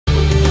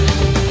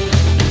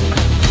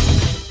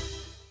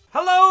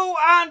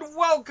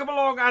Welcome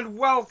along and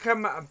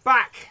welcome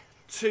back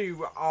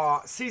to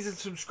our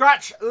Seasons from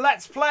Scratch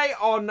Let's Play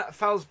on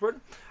Felsbrun.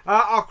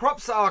 Our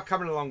crops are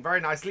coming along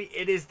very nicely.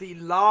 It is the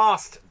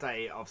last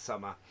day of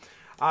summer.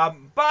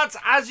 But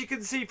as you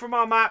can see from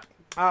our map,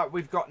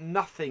 we've got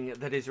nothing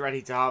that is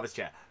ready to harvest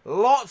yet.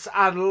 Lots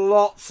and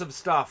lots of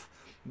stuff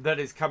that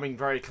is coming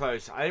very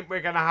close. I think we're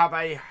going to have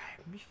a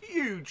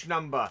huge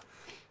number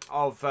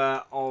of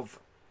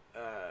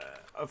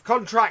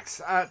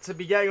contracts to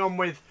be getting on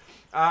with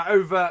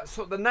over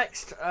sort of the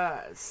next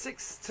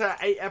 6 to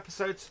 8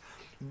 episodes.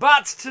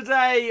 But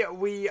today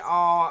we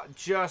are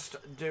just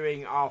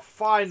doing our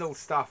final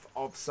stuff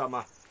of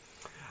summer.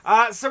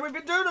 So we've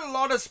been doing a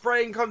lot of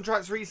spraying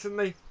contracts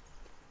recently,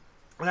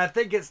 and I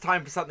think it's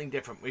time for something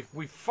different.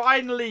 We've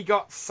finally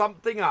got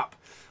something up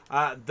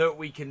that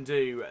we can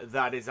do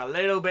that is a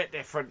little bit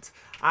different,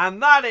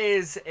 and that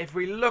is, if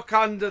we look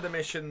under the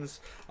missions,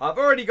 I've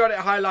already got it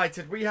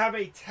highlighted. We have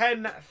a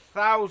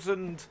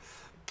 10,000.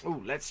 Oh,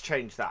 let's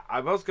change that. I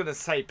was going to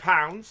say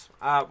pounds.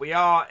 We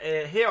are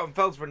here on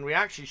Felsbrun. We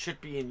actually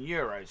should be in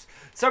euros.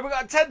 So we've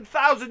got a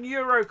 10,000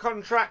 euro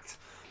contract,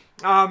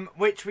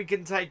 which we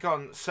can take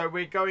on. So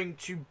we're going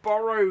to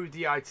borrow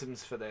the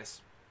items for this.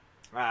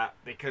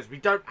 Because we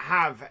don't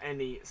have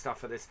any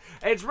stuff for this.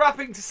 It's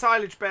wrapping to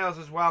silage bales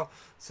as well.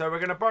 So we're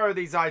going to borrow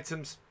these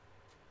items.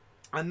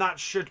 And that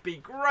should be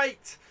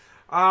great.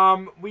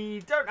 We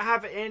don't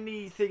have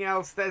anything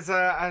else. There's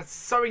a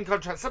sowing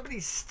contract.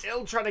 Somebody's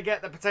still trying to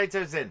get the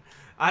potatoes in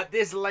at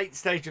this late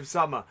stage of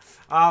summer.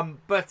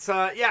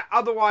 Yeah,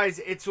 otherwise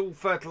it's all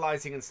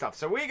fertilizing and stuff.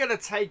 So we're going to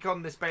take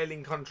on this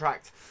baling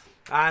contract.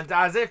 And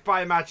as if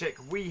by magic,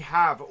 we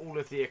have all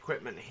of the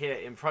equipment here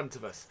in front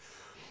of us.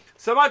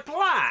 So my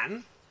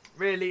plan,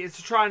 really, is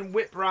to try and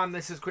whip around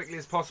this as quickly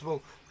as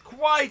possible.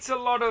 Quite a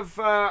lot of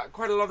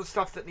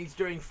stuff that needs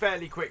doing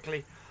fairly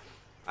quickly.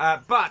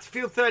 But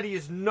field 30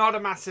 is not a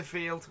massive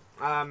field.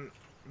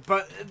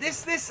 But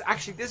this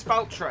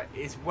Valtra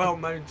is well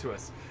known to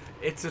us.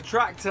 It's a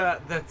tractor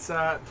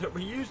that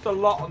we used a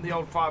lot on the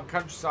old farm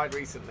countryside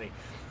recently.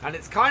 And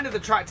it's kind of the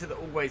tractor that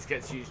always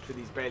gets used for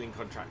these baling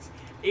contracts.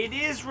 It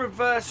is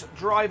reverse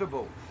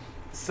drivable.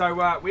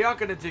 So we are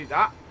going to do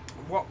that.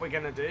 What we're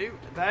going to do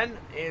then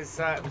is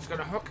we're just going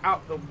to hook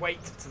up the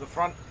weight to the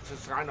front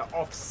to kind of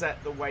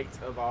offset the weight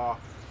of our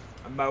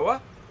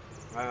mower.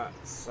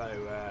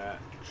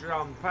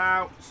 Jump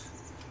out,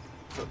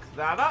 hook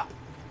that up,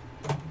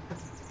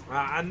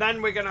 and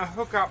then we're going to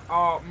hook up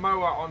our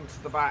mower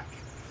onto the back.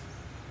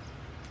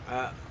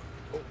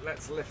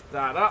 Let's lift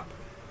that up.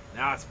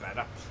 Now it's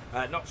better.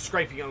 Not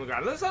scraping on the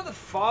ground. Looks like the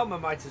farmer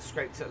might have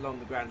scraped it along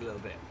the ground a little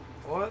bit.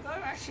 Although,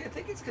 actually, I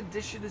think its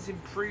condition has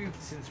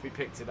improved since we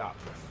picked it up.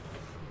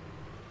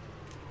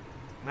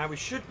 Now, we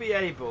should be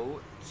able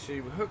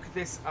to hook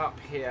this up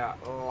here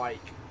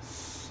like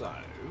so.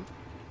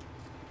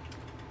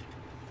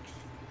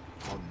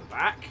 On the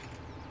back.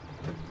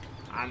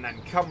 And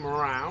then come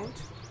around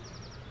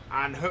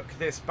and hook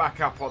this back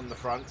up on the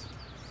front.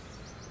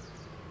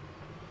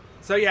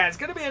 So, yeah, it's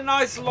going to be a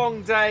nice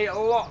long day.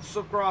 Lots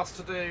of grass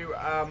to do.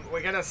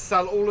 We're going to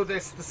sell all of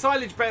this. The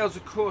silage bales,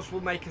 of course,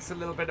 will make us a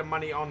little bit of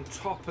money on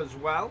top as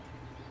well.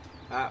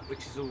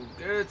 Which is all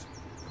good.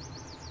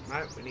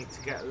 No, we need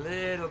to get a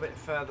little bit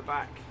further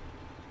back.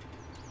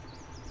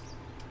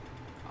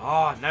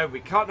 Oh, no, we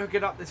can't hook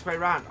it up this way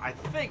around. I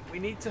think we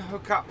need to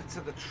hook up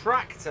to the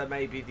tractor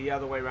maybe the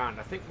other way around.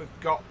 I think we've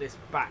got this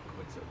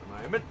backwards at the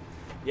moment.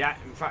 Yeah,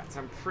 in fact,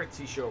 I'm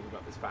pretty sure we've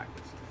got this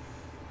backwards.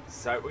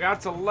 So we're going to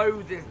have to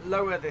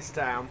lower this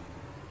down.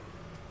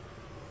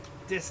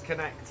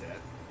 Disconnect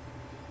it.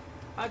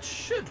 That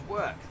should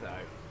work,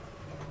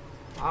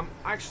 though. I'm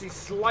actually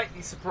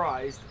slightly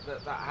surprised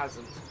that that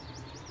hasn't.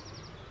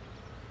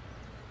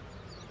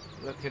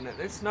 Looking at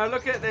this. No,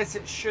 look at this.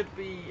 It should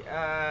be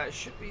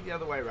the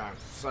other way around.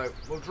 So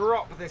we'll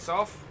drop this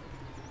off.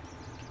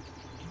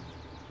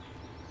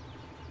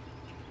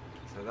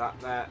 So that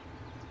there.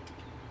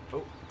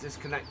 Oh,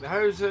 disconnect the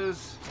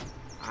hoses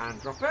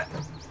and drop it.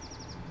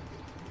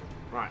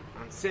 Right,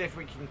 and see if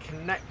we can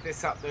connect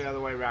this up the other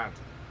way around.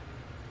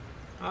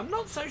 I'm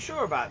not so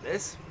sure about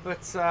this, but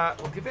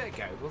we'll give it a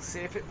go. We'll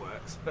see if it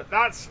works. But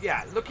that's,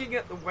 yeah, looking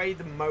at the way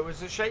the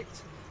mowers are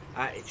shaped,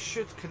 it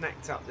should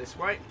connect up this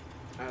way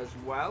as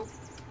well.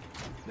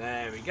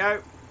 There we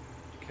go.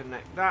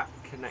 Connect that,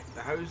 connect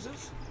the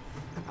hoses.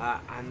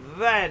 And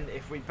then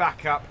if we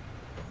back up,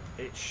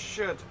 it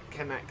should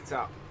connect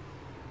up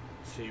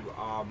to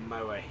our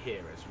mower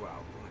here as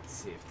well. Let's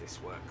see if this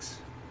works.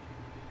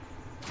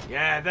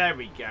 Yeah, there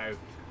we go.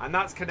 And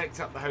that's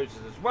connect up the hoses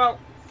as well.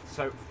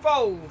 So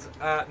fold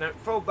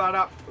that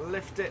up,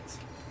 lift it,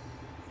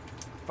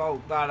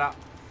 fold that up.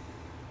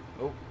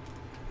 Oh,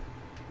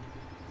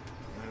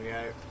 there we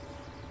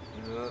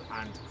go.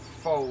 And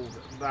fold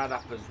that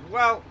up as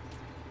well.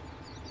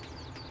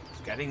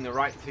 Just getting the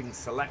right thing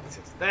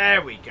selected.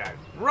 There we go.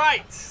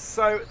 Right,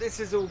 so this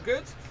is all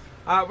good.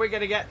 We're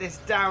going to get this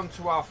down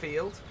to our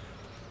field.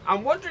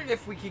 I'm wondering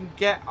if we can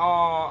get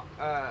our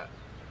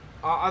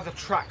other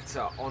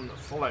tractor on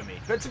Follow Me.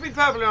 But to be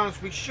perfectly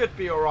honest, we should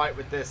be alright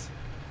with this.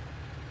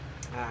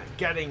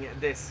 getting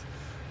this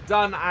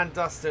done and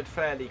dusted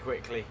fairly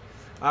quickly.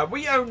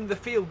 We own the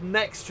field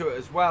next to it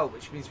as well,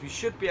 which means we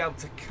should be able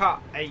to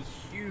cut a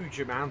huge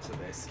amount of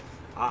this,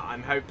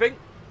 I'm hoping.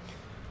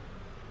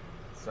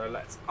 So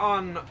let's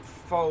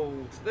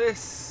unfold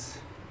this.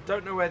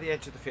 Don't know where the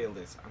edge of the field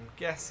is. I'm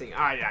guessing,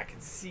 yeah, I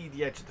can see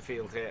the edge of the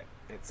field here.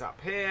 It's up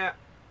here.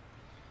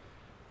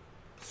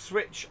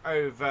 Switch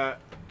over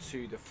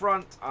to the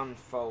front,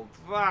 unfold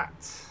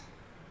that.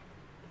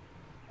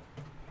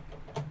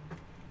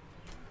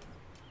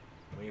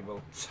 We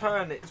will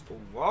turn it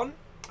all on.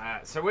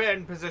 So we're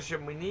in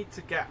position. We need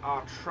to get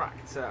our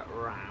tractor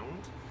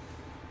round.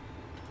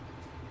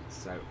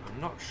 So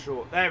I'm not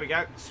sure. There we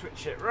go.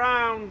 Switch it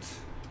round.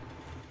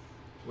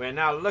 We're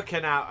now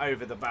looking out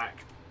over the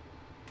back.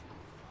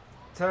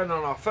 Turn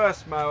on our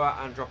first mower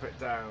and drop it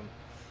down.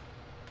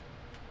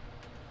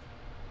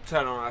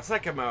 Turn on our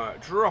second mower,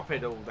 drop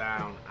it all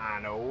down,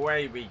 and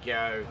away we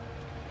go.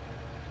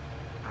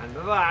 And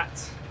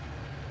that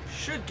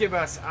should give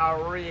us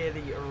a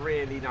really,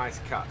 really nice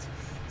cut.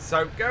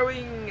 So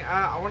going,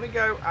 I want to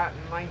go at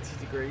 90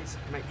 degrees,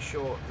 make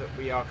sure that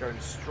we are going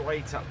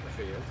straight up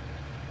the field.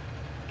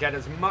 Get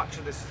as much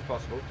of this as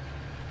possible.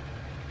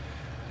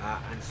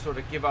 And sort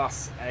of give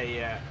us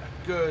a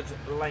good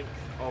length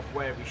of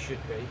where we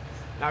should be.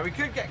 Now we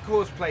could get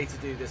Cosplay to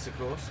do this, of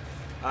course.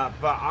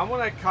 But I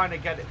want to kind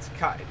of get it to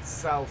cut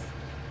itself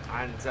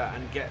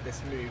and get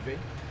this moving.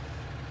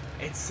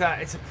 It's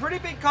a pretty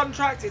big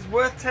contract. It's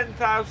worth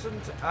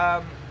 10,000,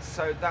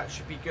 so that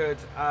should be good.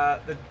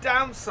 The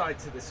downside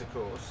to this, of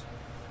course,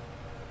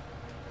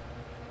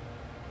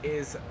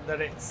 is that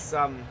it's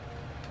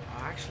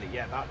actually,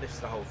 yeah, that lifts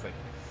the whole thing.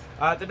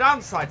 The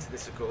downside to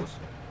this, of course,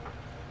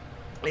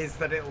 is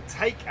that it'll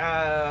take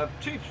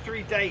 2 to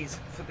 3 days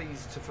for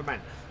these to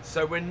ferment.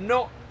 So we're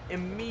not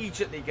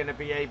immediately going to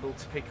be able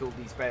to pick all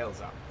these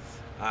bales up.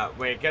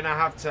 We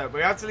have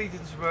to leave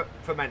them to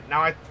ferment.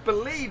 Now I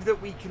believe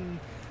that we can.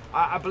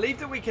 I believe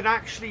that we can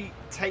actually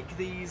take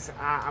these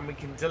and we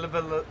can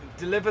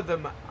deliver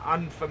them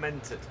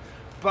unfermented.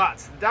 But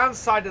the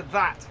downside of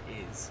that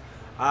is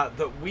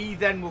that we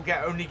then will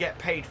only get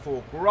paid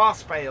for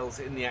grass bales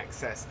in the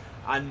excess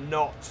and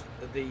not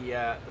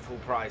the full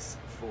price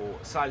for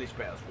silage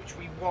bales, which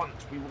we want.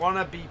 We want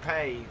to be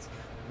paid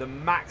the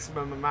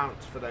maximum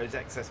amount for those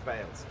excess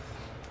bales.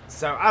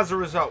 So as a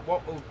result,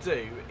 what we'll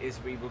do is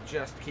we will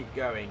just keep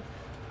going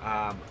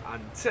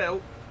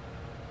until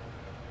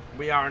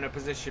we are in a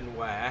position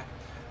where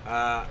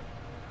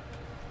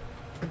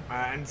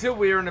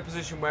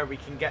we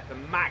can get the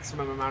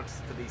maximum amount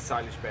for these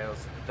silage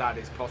bales that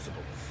is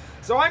possible.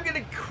 So I'm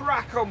going to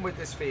crack on with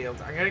this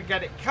field. I'm going to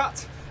get it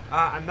cut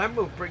and then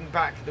we'll bring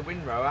back the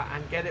windrower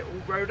and get it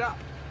all rowed up.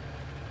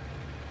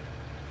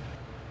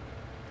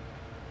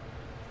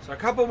 So a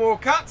couple more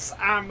cuts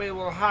and we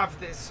will have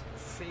this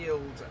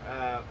field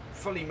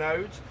fully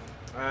mowed.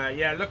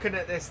 Yeah, looking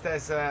at this,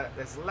 there's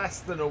less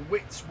than a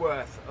whit's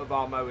worth of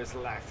our mowers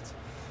left.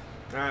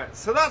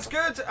 So that's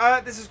good.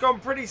 This has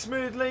gone pretty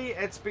smoothly.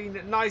 It's been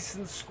nice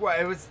and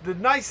square. It was the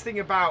nice thing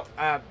about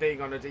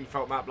being on a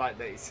default map like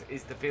this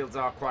is the fields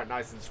are quite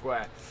nice and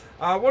square.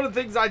 One of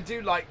the things I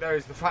do like though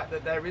is the fact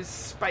that there is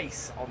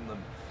space on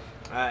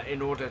them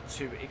in order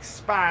to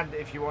expand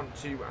if you want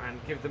to and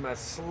give them a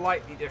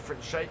slightly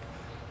different shape,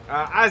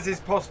 as is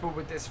possible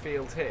with this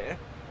field here.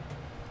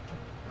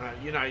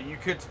 You know,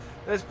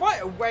 there's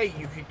quite a way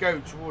you could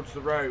go towards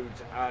the road.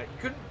 You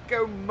couldn't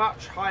go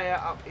much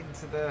higher up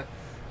into the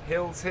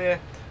hills here,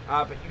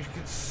 but you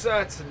could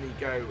certainly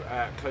go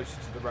closer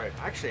to the road.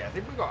 Actually, I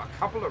think we've got a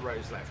couple of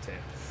rows left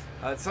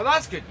here. So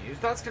that's good news.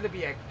 That's going to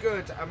be a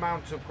good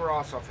amount of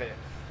grass off here.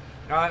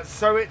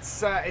 So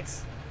it's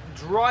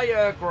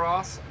drier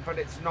grass, but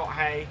it's not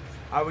hay.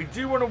 We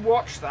do want to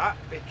watch that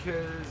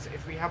because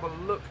if we have a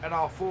look at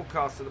our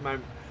forecast at the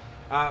moment,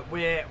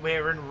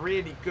 we're in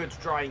really good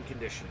drying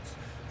conditions.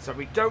 So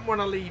we don't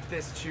want to leave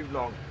this too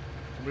long.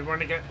 We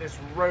want to get this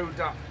rowed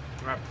up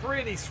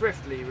pretty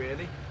swiftly,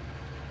 really.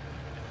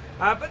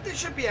 But they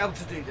should be able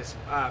to do this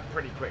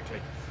pretty quickly.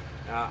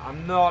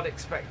 I'm not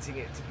expecting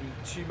it to be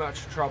too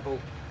much trouble.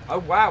 Oh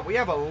wow, we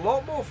have a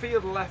lot more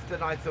field left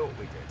than I thought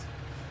we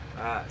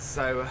did.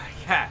 So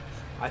yeah,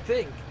 I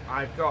think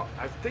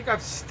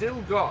I've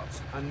still got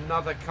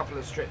another couple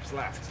of strips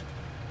left.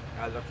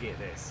 Looking at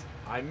this,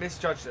 I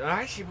misjudged it.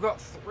 Actually, we've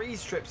got 3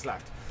 strips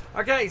left.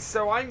 Okay,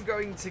 so I'm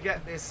going to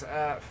get this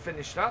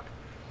finished up.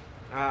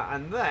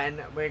 And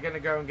then we're going to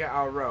go and get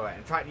our rower.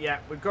 In fact, yeah,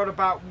 we've got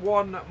about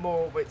 1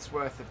 more whit's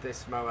worth of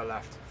this mower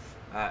left.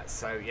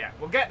 So yeah,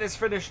 we'll get this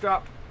finished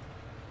up.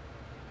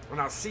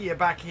 And I'll see you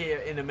back here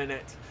in a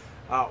minute.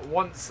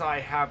 Once I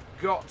have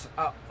got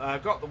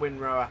the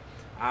windrower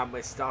and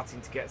we're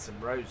starting to get some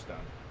rows done.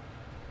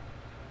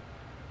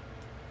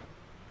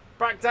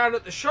 Back down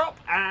at the shop,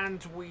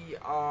 and we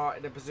are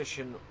in a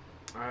position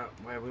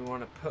where we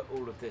want to put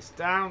all of this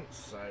down.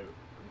 So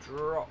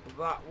drop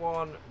that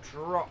one,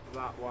 drop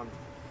that one.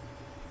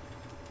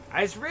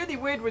 And it's really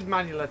weird with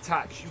manual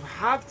attach. You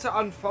have to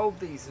unfold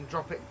these and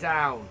drop it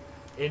down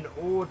in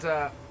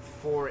order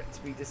for it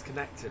to be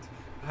disconnected,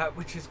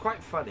 which is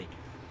quite funny.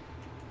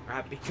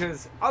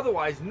 because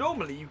otherwise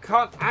normally you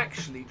can't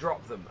actually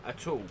drop them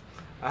at all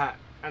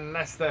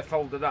unless they're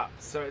folded up.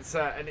 So it's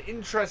an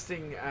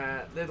interesting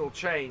little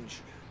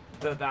change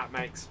that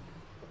makes.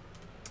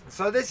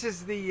 So this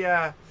is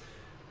the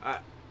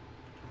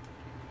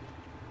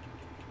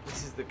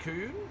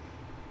coon.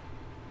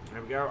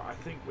 There we go. I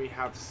think we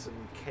have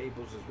some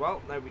cables as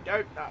well. No, we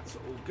don't. That's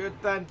all good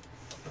then.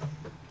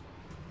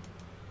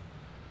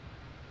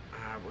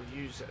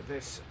 We'll use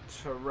this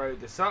to row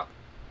this up.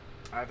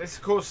 This,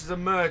 of course, is a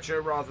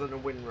merger rather than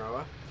a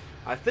windrower.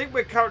 I think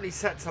we're currently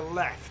set to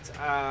left,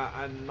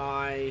 and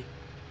my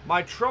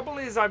trouble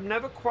is I've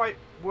never quite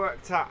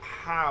worked out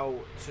how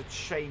to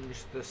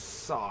change the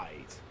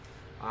side.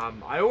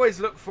 I always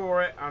look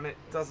for it, and it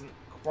doesn't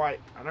quite.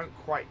 I don't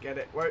quite get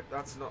it. Whoa,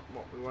 that's not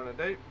what we want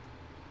to do.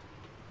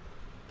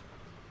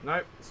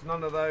 Nope, it's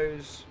none of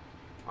those.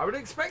 I would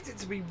expect it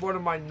to be one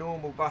of my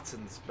normal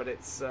buttons, but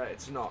it's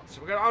not. So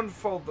we're going to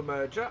unfold the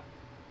merger.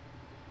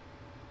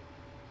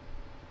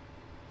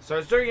 So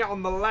it's doing it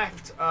on the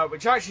left,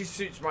 which actually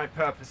suits my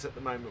purpose at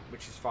the moment,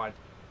 which is fine.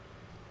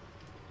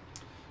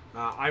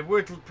 I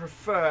would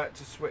prefer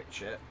to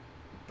switch it,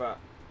 but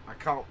I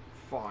can't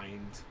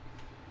find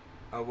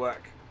a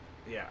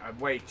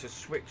way to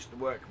switch the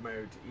work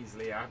mode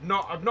easily. I've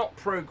not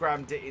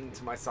programmed it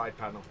into my side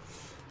panel.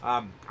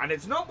 And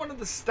it's not one of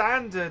the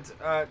standard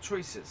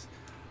choices.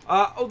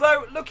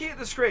 Although, looking at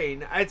the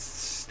screen, it's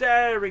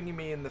staring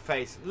me in the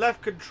face.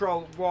 Left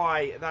control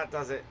Y, that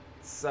does it.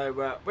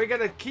 So we're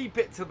going to keep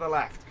it to the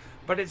left.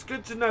 But it's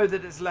good to know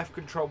that it's left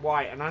control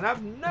Y. And I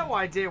have no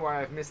idea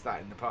why I've missed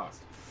that in the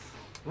past.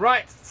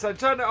 Right, so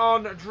turn it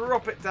on,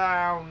 drop it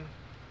down.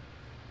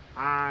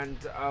 And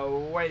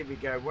away we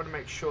go. Want to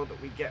make sure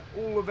that we get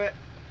all of it.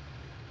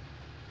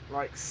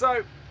 Like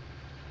so.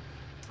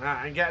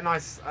 And get a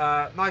nice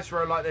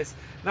row like this.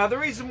 Now, the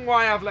reason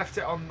why I've left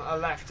it on the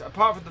left,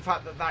 apart from the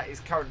fact that that is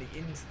currently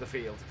into the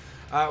field,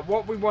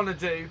 what we want to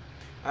do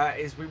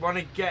is we want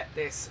to get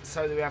this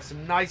so that we have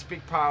some nice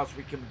big piles.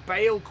 We can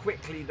bale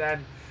quickly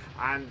then,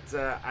 and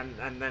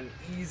then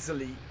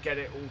easily get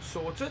it all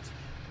sorted.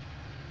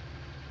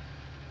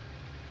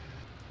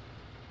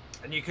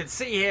 And you can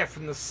see here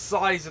from the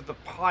size of the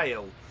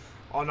pile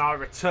on our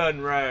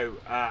return row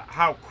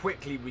how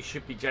quickly we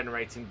should be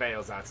generating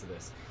bales out of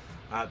this.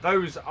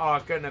 Those are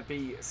going to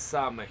be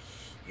some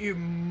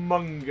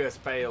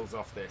humongous bales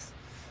off this.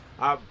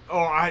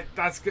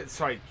 That's good.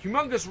 Sorry,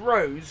 humongous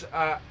rows,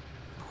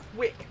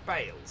 quick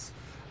bales,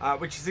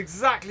 which is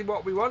exactly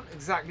what we want,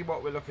 exactly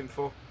what we're looking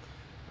for.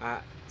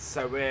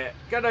 So we're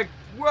going to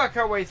work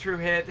our way through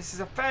here. This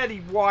is a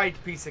fairly wide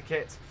piece of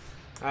kit.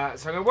 So I'm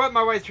going to work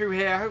my way through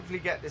here, hopefully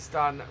get this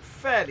done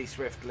fairly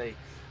swiftly.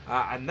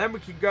 And then we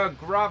can go and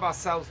grab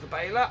ourselves the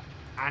baler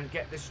and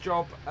get this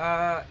job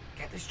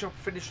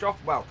finished off.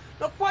 Well,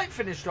 not quite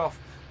finished off.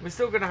 We're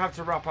still going to have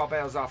to wrap our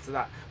bales after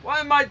that. What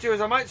I might do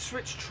is I might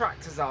switch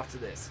tractors after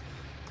this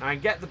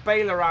and get the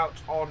baler out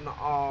on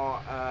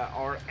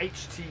our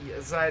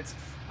HTZ,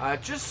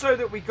 just so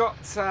that we got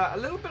a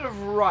little bit of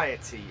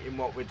variety in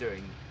what we're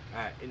doing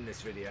in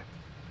this video.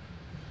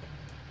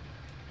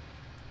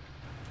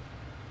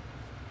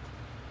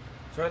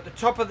 So at the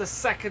top of the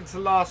second to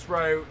last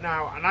row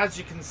now, and as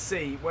you can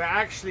see, we're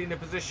actually in a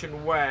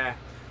position where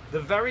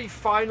the very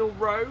final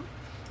row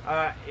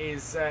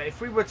is, if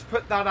we were to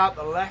put that out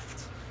the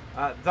left,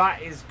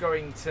 that is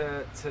going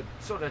to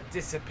sort of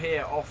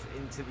disappear off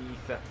into the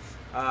ether.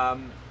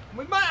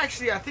 We might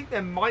actually, I think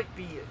there might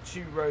be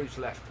 2 rows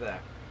left there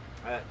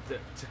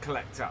to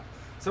collect up.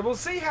 So we'll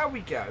see how we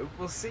go.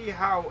 We'll see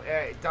how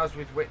it does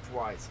with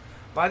width-wise.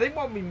 But I think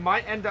what we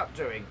might end up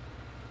doing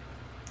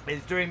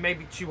is doing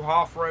maybe 2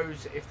 half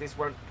rows if this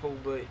won't pull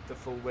the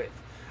full width.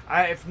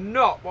 If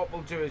not, what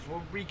we'll do is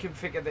we'll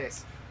reconfigure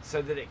this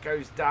so that it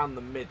goes down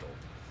the middle.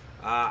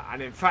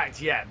 And in fact,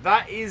 yeah,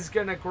 that is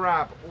going to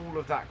grab all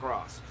of that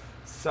grass.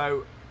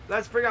 So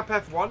let's bring up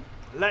F1.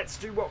 Let's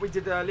do what we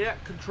did earlier,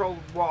 Control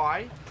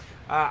Y.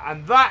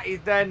 And that is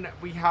then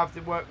we have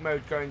the work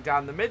mode going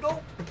down the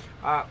middle,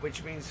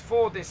 which means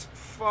for this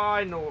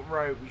final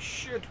row, we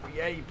should be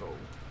able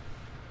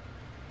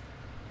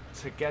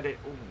to get it.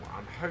 Oh,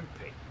 I'm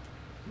hoping.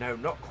 No,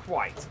 not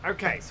quite.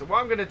 Okay, so what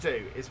I'm going to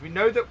do is we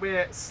know that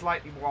we're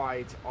slightly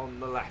wide on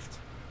the left.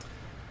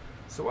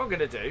 So what I'm going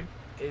to do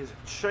is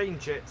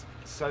change it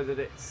so that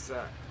it's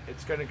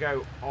going to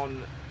go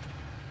on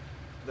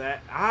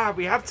there.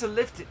 We have to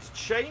lift it to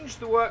change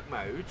the work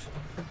mode.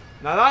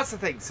 Now that's the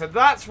thing. So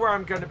that's where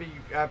I'm going to be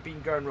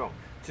been going wrong.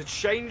 To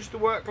change the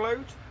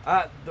workload,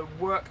 the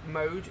work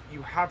mode,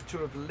 you have to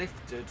have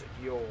lifted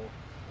your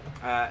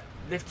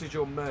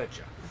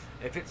merger.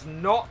 If it's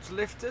not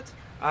lifted,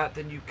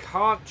 then you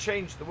can't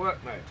change the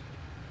work mode.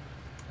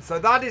 So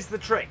that is the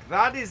trick.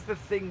 That is the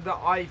thing that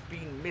I've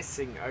been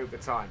missing over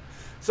time.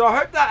 So I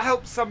hope that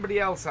helps somebody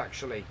else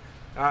actually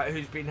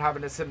who's been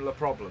having a similar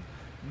problem.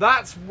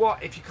 That's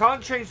what, if you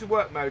can't change the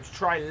work mode,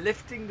 try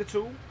lifting the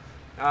tool,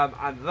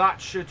 and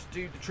that should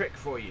do the trick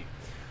for you.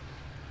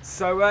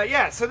 So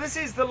yeah, so this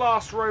is the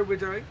last row we're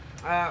doing.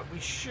 We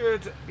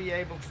should be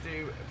able to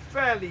do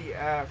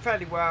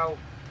fairly well.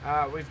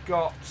 we've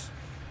got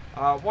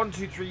 1,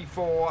 2, 3,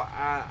 4,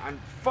 and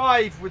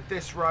 5 with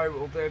this row,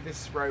 although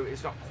this row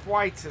is not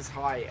quite as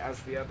high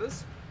as the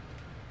others.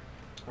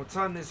 We'll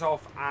turn this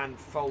off and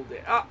fold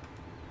it up.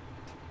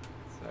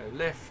 So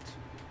lift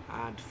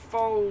and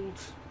fold.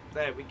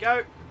 There we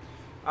go.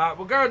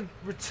 We'll go and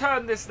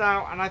return this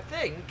now, and I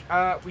think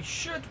we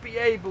should be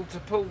able to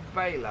pull the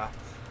baler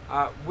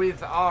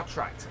with our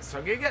tractor. So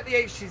I'm going to get the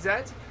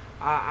HTZ,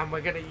 and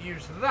we're going to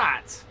use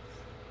that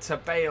to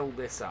bale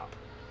this up.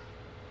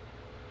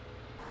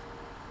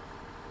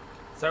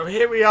 So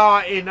here we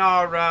are in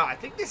our, I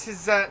think this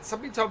is,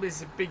 somebody told me this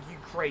is a big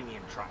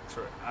Ukrainian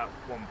tractor at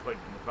one point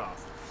in the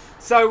past.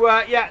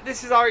 So yeah,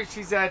 this is our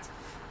HTZ.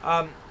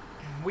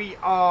 We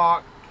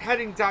are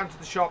heading down to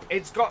the shop.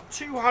 It's got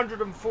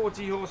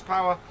 240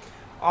 horsepower.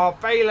 Our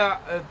baler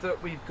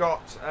that we've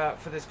got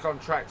for this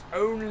contract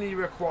only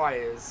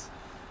requires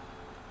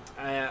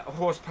a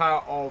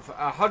horsepower of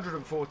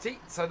 140,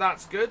 so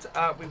that's good.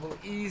 We will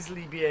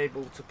easily be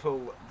able to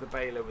pull the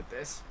baler with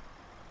this.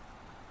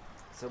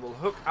 So we'll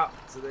hook up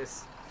to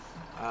this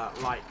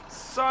like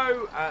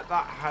so.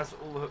 That has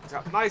all hooked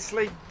up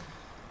nicely.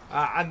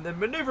 And the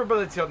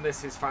maneuverability on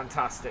this is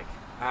fantastic,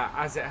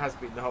 as it has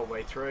been the whole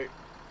way through.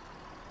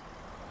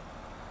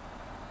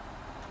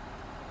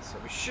 So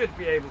we should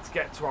be able to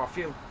get to our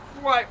field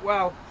quite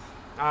well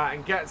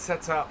and get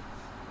set up.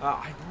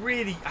 I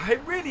really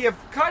have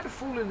kind of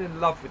fallen in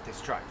love with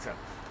this tractor.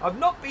 I've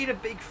not been a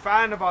big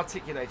fan of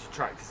articulated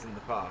tractors in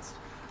the past,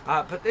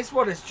 but this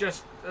one has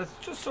just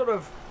sort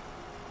of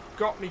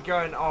got me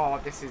going. Oh,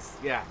 this is,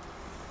 yeah,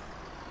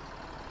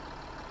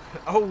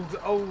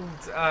 old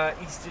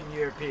Eastern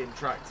European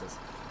tractors.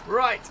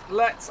 Right,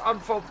 let's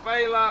unfold the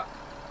baler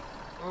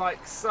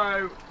like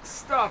so.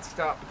 Start it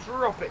up,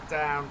 drop it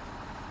down,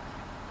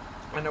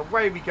 and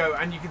away we go.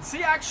 And you can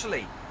see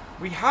actually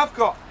we have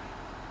got,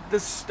 the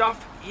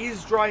stuff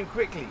is drying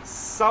quickly.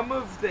 Some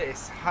of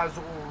this has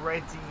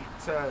already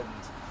turned.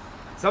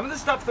 Some of the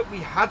stuff that we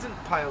hadn't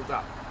piled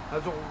up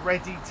has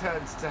already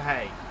turned to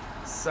hay.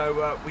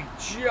 So we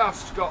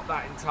just got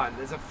that in time.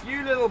 There's a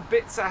few little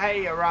bits of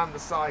hay around the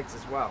sides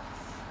as well,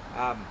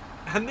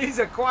 and these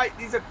are quite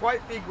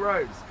big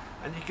rows,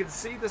 and you can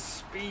see the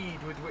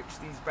speed with which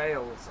these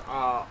bales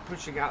are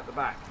pushing out the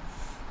back.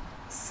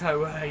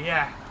 So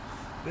yeah,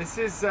 this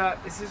is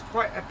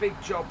quite a big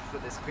job for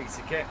this piece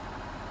of kit,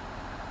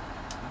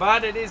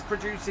 but it is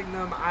producing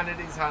them and it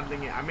is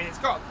handling it. I mean, it's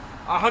got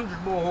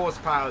 100 more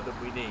horsepower than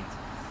we need,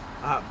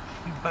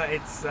 but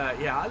it's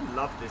yeah, I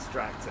love this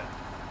tractor.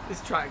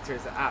 This tractor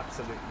is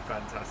absolutely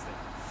fantastic.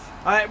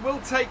 It will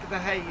take the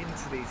hay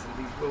into these, and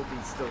these will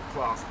be still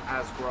classed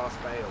as grass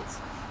bales,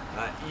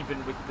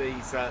 even with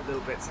these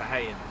little bits of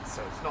hay in it.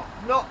 So it's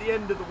not the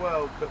end of the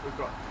world that we've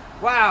got.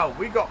 Wow,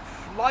 we got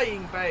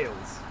flying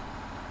bales.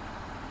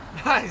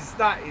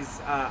 That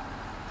is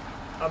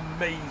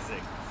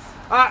amazing.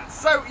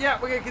 So yeah,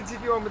 we're going to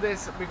continue on with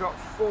this. We've got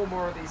 4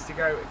 more of these to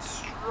go. It's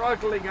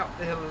struggling up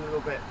the hill a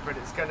little bit, but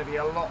it's going to be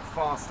a lot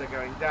faster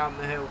going down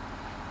the hill.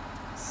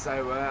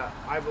 So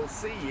I will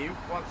see you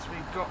once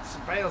we've got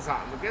some bales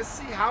out, and we're going to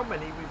see how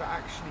many we've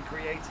actually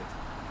created.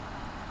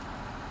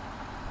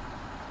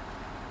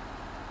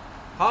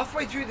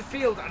 Halfway through the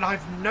field, and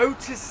I've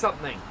noticed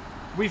something.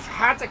 We've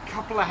had a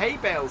couple of hay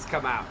bales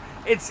come out.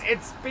 It's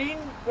been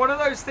one of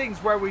those things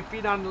where we've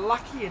been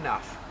unlucky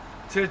enough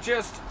to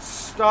just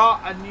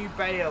start a new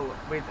bale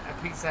with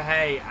a piece of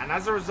hay, and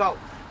as a result,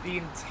 the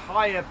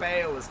entire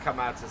bale has come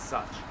out as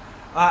such.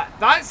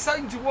 That's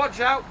something to watch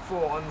out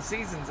for on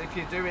seasons if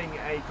you're doing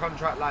a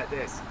contract like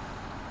this.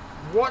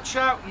 Watch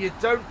out you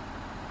don't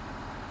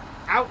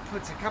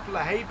output a couple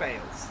of hay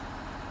bales,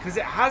 because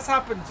it has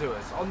happened to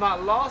us. On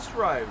that last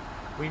row,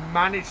 we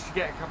managed to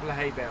get a couple of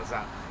hay bales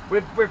out.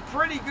 We're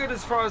pretty good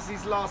as far as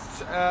these last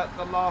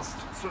the last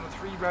sort of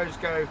 3 rows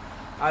go.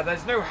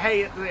 There's no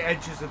hay at the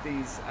edges of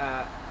these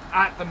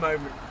at the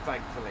moment,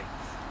 thankfully.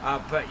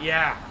 But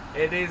yeah,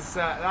 it is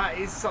that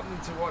is something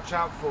to watch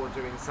out for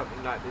doing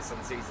something like this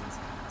on seasons.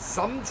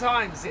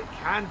 Sometimes it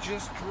can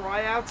just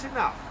dry out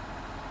enough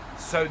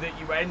so that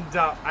you end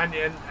up and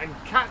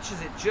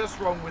catches it just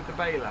wrong with the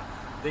baler,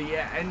 that you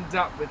end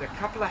up with a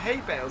couple of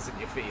hay bales in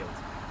your field,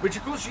 which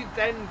of course you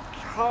then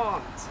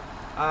can't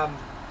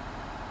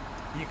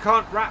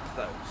wrap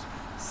those.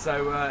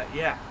 So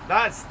yeah,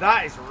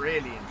 that is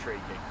really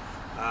intriguing.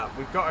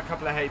 We've got a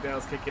couple of hay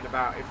bales kicking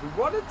about. If we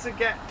wanted to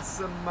get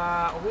some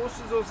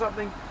horses or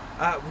something,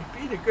 we'd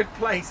be in a good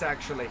place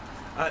actually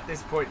at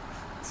this point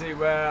to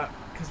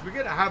because we're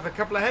going to have a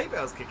couple of hay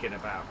bales kicking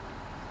about.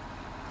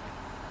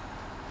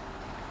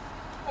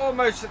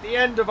 Almost at the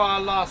end of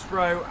our last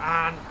row,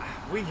 and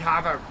we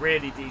have a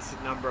really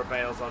decent number of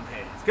bales on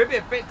here. It's going to be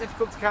a bit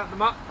difficult to count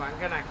them up, but I'm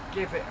going to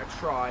give it a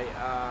try.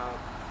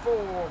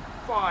 4,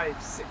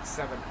 5, 6,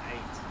 7, 8,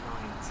 9,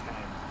 10.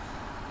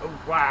 Oh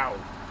wow.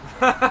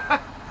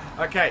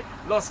 Okay,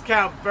 lost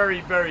count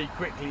very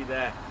quickly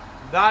there.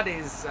 That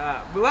is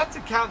we'll have to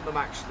count them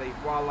actually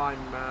while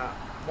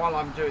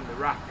I'm doing the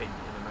wrapping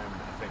in a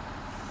moment, I think.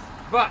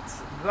 But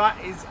that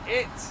is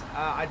it.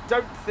 I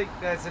don't think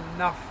there's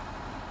enough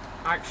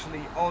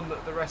actually on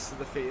the rest of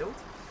the field.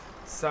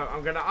 So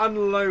I'm going to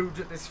unload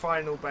this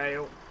final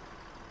bale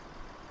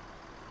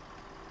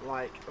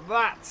like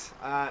that.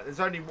 There's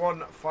only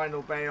one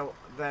final bale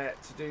there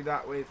to do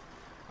that with.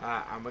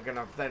 And we're going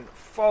to then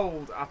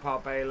fold up our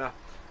baler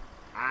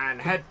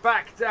and head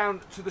back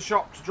down to the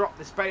shop to drop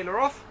this baler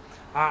off.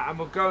 And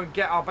we'll go and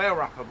get our bale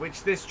wrapper,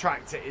 which this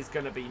tractor is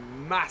going to be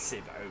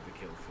massive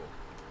overkill for.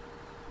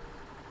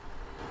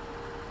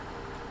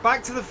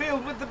 Back to the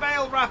field with the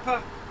bale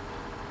wrapper.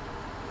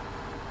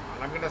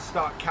 And I'm going to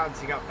start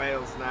counting up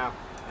bales now.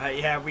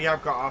 Yeah, we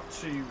have got our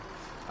 2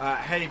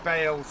 hay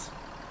bales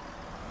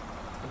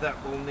that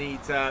will need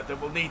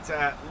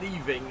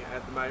leaving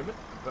at the moment,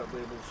 but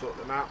we will sort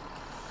them out.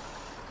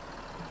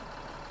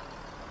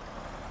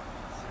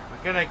 So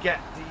we're going to get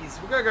these.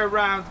 We're going to go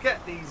around,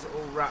 get these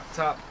all wrapped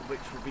up, which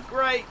will be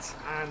great,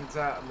 and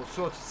we'll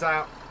sort it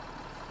out.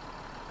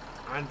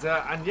 And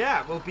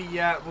yeah, will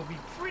be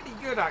pretty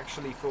good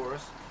actually for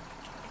us.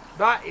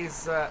 That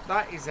is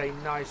a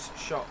nice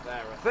shot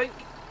there, I think.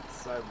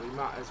 So we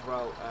might as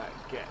well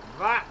get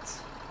that.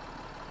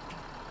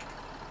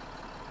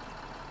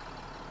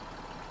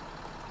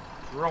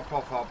 Drop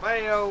off our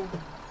bale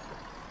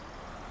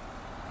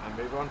and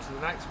move on to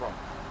the next one.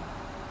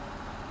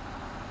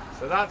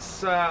 So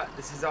that's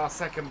this is our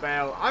second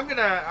bale. I'm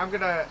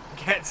gonna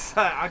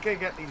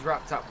get these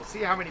wrapped up. We'll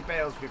see how many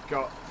bales we've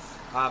got.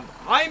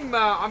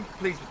 I'm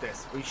pleased with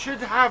this. We should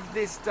have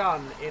this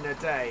done in a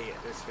day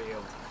at this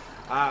field.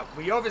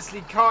 We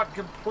obviously can't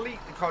complete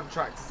the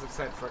contract, as I've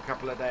said, for a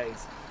couple of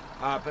days,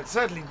 but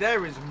certainly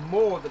there is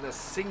more than a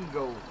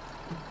single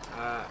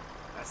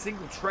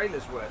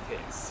trailer's worth here.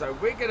 So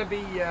we're going to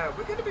be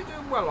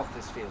doing well off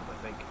this field, I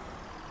think.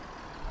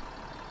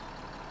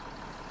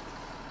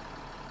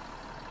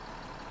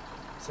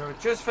 So we're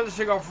just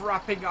finishing off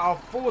wrapping our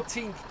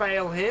 14th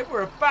bale here.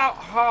 We're about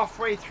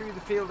halfway through the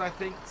field, I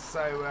think.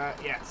 So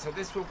yeah, so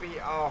this will be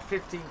our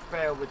 15th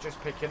bale we're just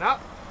picking up.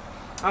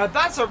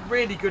 That's a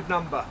really good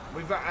number.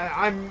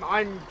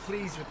 I'm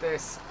pleased with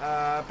this.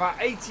 About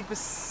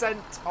 80%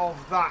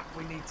 of that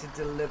we need to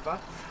deliver.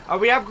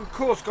 We have, of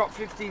course, got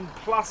 15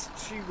 plus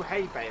 2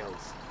 hay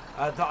bales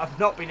that I've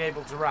not been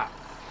able to wrap.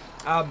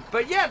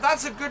 But yeah,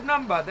 that's a good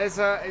number. It's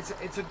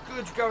a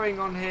good going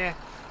on here.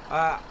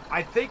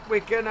 I think we're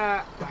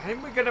gonna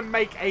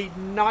make a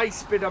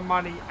nice bit of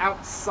money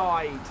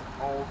outside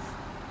of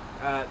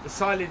the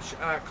silage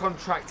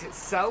contract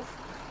itself.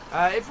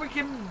 If we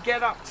can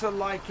get up to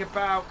like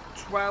about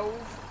 12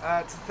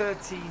 to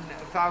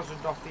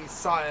 13,000 off the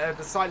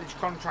silage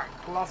contract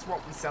plus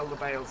what we sell the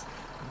bales,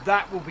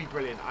 that will be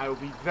brilliant. I will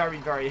be very,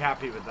 very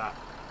happy with that.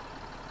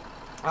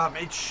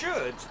 It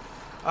should,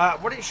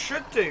 what it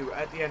should do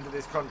at the end of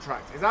this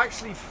contract is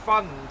actually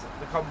fund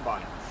the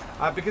combine.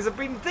 Because I've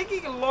been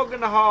thinking long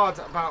and hard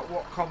about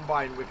what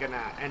combine we're going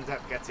to end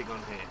up getting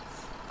on here.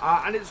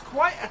 And it's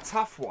quite a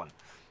tough one.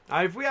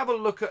 If we have a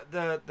look at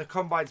the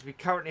combines we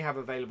currently have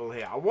available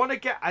here,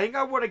 I think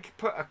I want to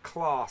put a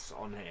class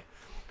on here,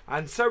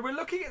 and so we're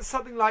looking at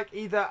something like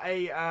either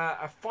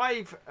a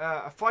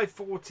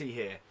 540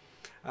 here,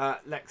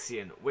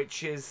 Lexion,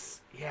 which is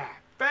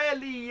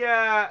fairly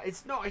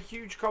it's not a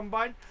huge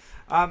combine,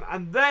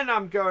 and then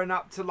I'm going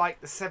up to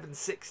like the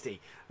 760.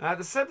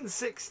 The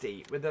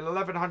 760 with an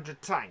 1100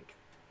 tank,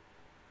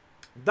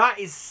 that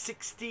is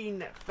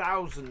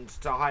 16,000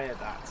 to hire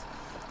that.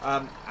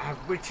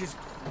 Which is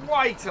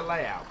quite a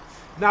layout.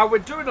 Now we're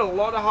doing a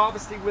lot of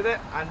harvesting with it,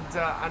 and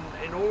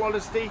in all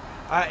honesty,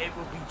 it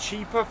will be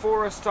cheaper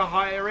for us to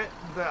hire it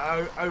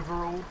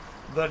overall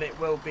than it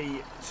will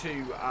be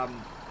to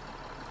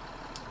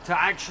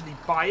actually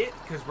buy it,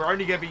 because we're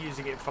only going to be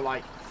using it for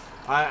like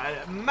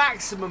a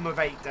maximum of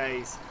 8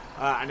 days,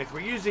 and if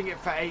we're using it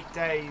for 8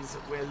 days,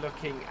 we're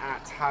looking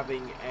at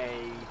having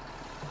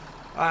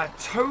a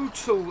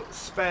total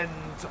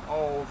spend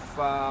of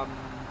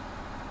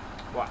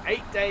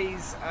 8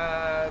 days,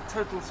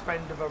 total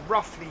spend of a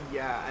roughly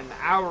an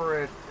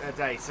hour a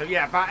day. So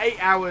yeah, about 8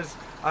 hours.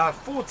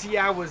 40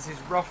 hours is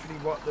roughly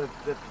what the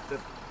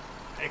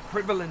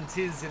equivalent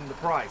is in the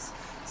price.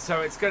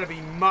 So it's going to be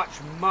much,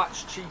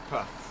 much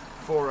cheaper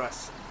for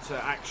us to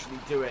actually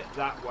do it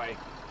that way.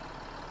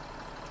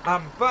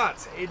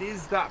 But it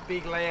is that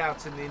big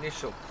layout in the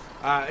initial.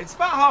 It's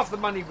about half the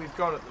money we've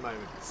got at the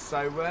moment.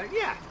 So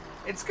yeah,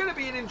 it's going to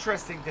be an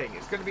interesting thing.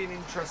 It's going to be an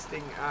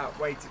interesting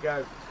way to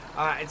go.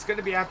 It's going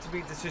to have to be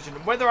a decision,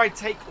 and whether I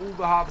take all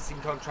the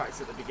harvesting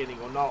contracts at the beginning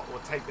or not, or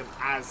take them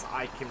as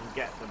I can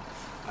get them,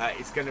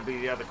 is going to be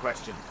the other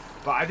question.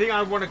 But I think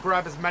I want to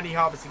grab as many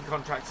harvesting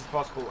contracts as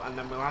possible, and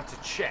then we'll have to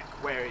check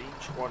where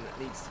each one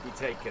needs to be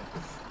taken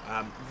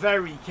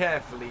very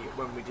carefully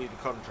when we do the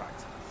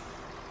contract.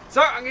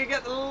 So I'm going to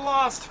get the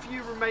last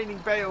few remaining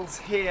bales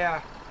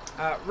here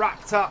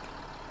wrapped up,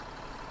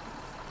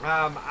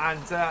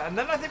 and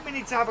then I think we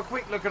need to have a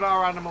quick look at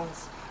our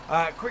animals.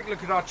 Quick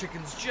look at our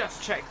chickens,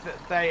 just check that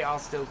they are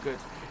still good.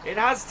 It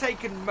has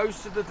taken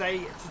most of the day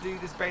to do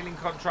this baling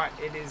contract.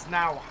 It is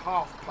now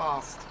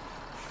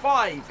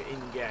 5:30 in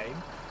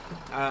game.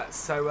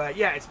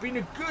 Yeah, it's been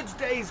a good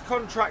day's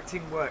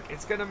contracting work.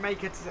 It's going to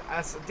make it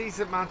a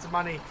decent amount of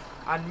money,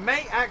 and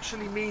may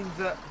actually mean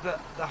that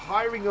the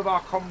hiring of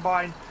our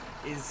combine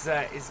is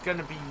going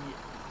to be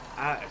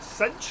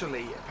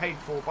essentially paid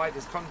for by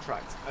this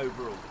contract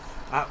overall,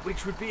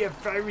 which would be a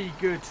very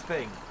good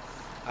thing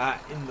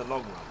in the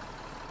long run.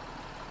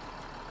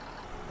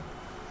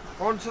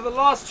 On to the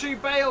last 2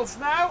 bales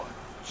now.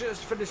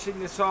 Just finishing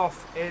this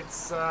off.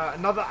 It's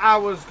another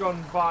hour's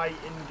gone by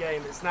in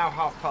game. It's now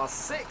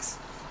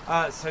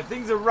 6:30. So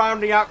things are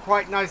rounding out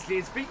quite nicely.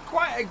 It's been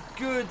quite a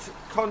good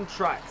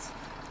contract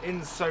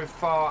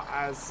insofar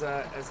as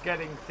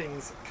getting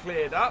things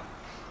cleared up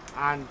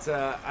and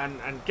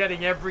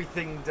getting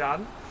everything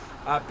done.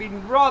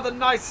 Been rather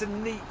nice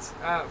and neat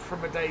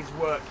from a day's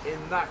work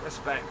in that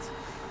respect.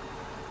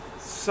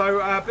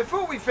 So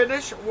before we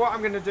finish, what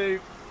I'm going to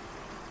do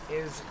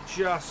is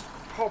just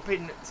pop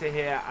into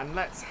here and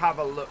let's have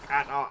a look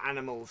at our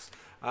animals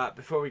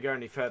before we go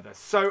any further.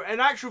 So in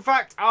actual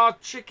fact, our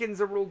chickens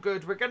are all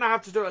good. We're going to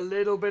have to do a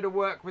little bit of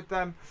work with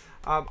them.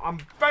 I'm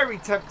very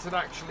tempted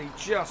actually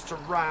just to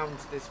round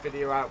this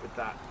video out with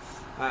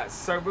that.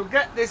 So we'll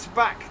get this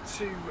back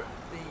to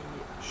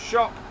the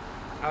shop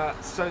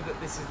so that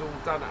this is all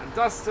done and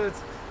dusted,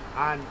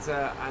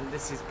 and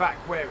this is back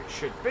where it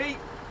should be.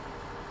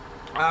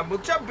 We'll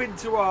jump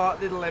into our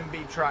little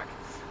MB track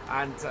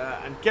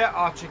and get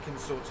our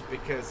chickens sorted,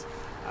 because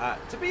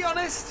to be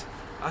honest,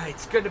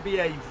 it's going to be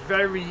a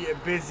very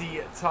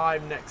busy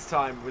time next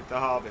time with the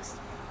harvest,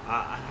 and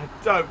I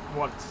don't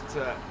want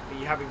to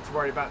be having to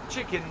worry about the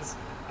chickens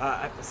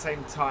at the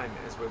same time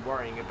as we're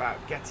worrying about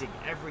getting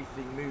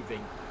everything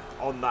moving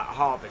on that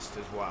harvest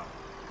as well.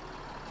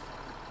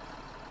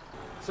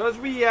 So as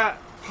we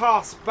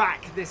pass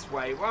back this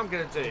way, what I'm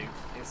going to do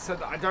is, so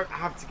that I don't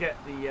have to get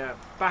the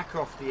back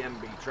off the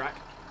MB track,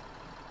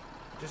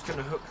 just going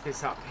to hook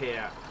this up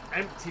here,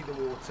 empty the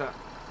water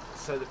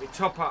so that we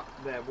top up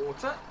their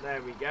water.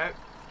 There we go.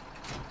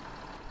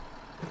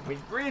 We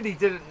really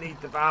didn't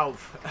need the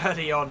valve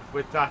early on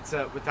with that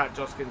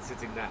Joskin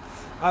sitting there,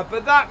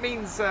 but that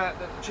means that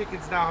the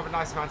chickens now have a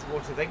nice amount of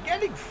water. They're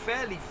getting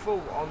fairly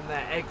full on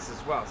their eggs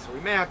as well, so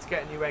we may have to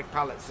get a new egg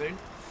pallet soon.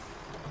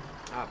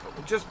 But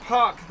we'll just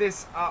park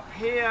this up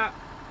here,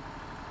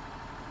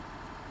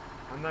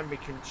 and then we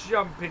can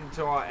jump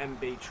into our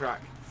MB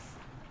track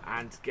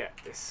and get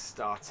this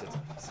started.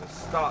 So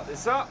start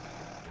this up,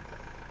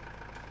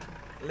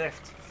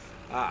 lift,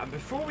 and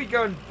before we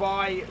go and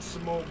buy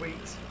some more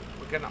wheat,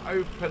 we're going to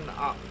open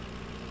up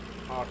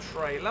our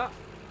trailer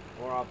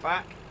or our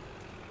back.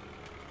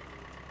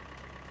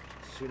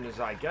 As soon as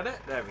I get it,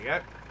 there we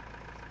go.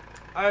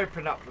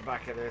 Open up the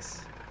back of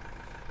this.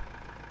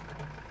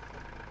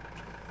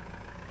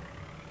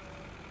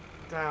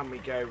 Down we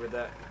go with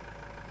it,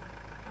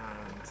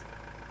 and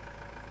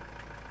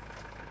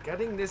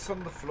getting this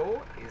on the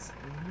floor is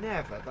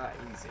never that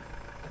easy.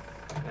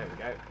 There we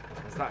go.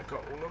 Has that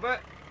got all of it?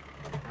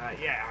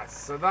 Yeah,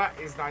 so that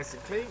is nice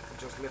and clean.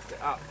 Just lift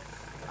it up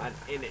and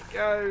in it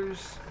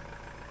goes.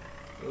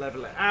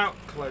 Level it out,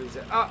 close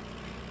it up,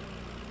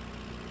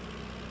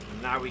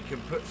 and now we can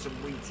put some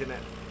wheat in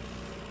it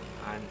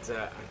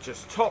and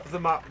just top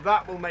them up.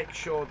 That will make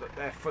sure that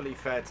they're fully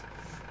fed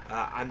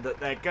and that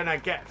they're gonna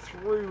get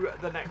through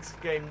the next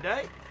game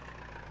day.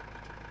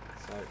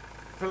 So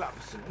fill up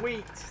with some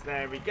wheat.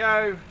 There we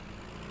go.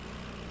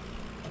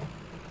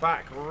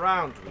 Back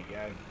round we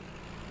go.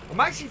 I'm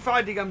actually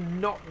finding I'm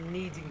not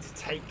needing to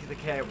take the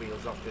care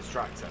wheels off this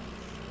tractor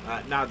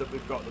now that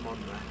we've got them on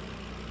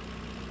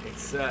there.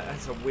 It's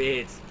a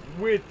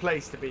weird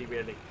place to be,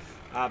 really.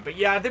 But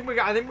yeah, I think we're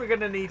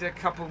going to need a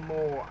couple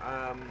more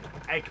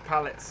egg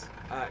pallets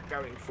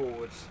going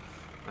forwards,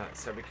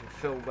 so we can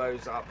fill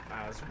those up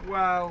as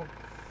well.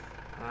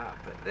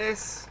 But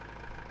this,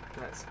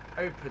 let's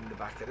open the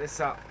back of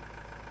this up,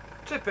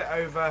 tip it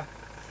over,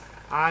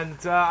 and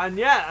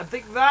yeah, I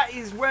think that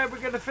is where we're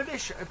going to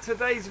finish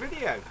today's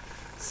video.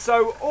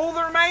 So all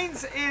that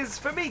remains is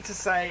for me to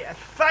say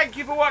thank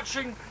you for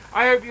watching.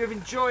 I hope you have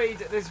enjoyed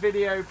this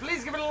video.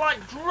 Please give it a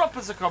like, drop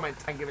us a comment,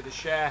 and give it a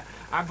share.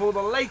 And for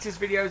the latest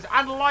videos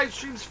and live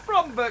streams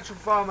from Virtual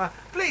Farmer,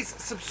 please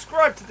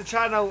subscribe to the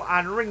channel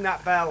and ring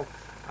that bell.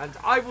 And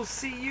I will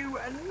see you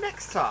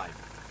next time.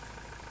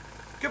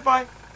 Goodbye.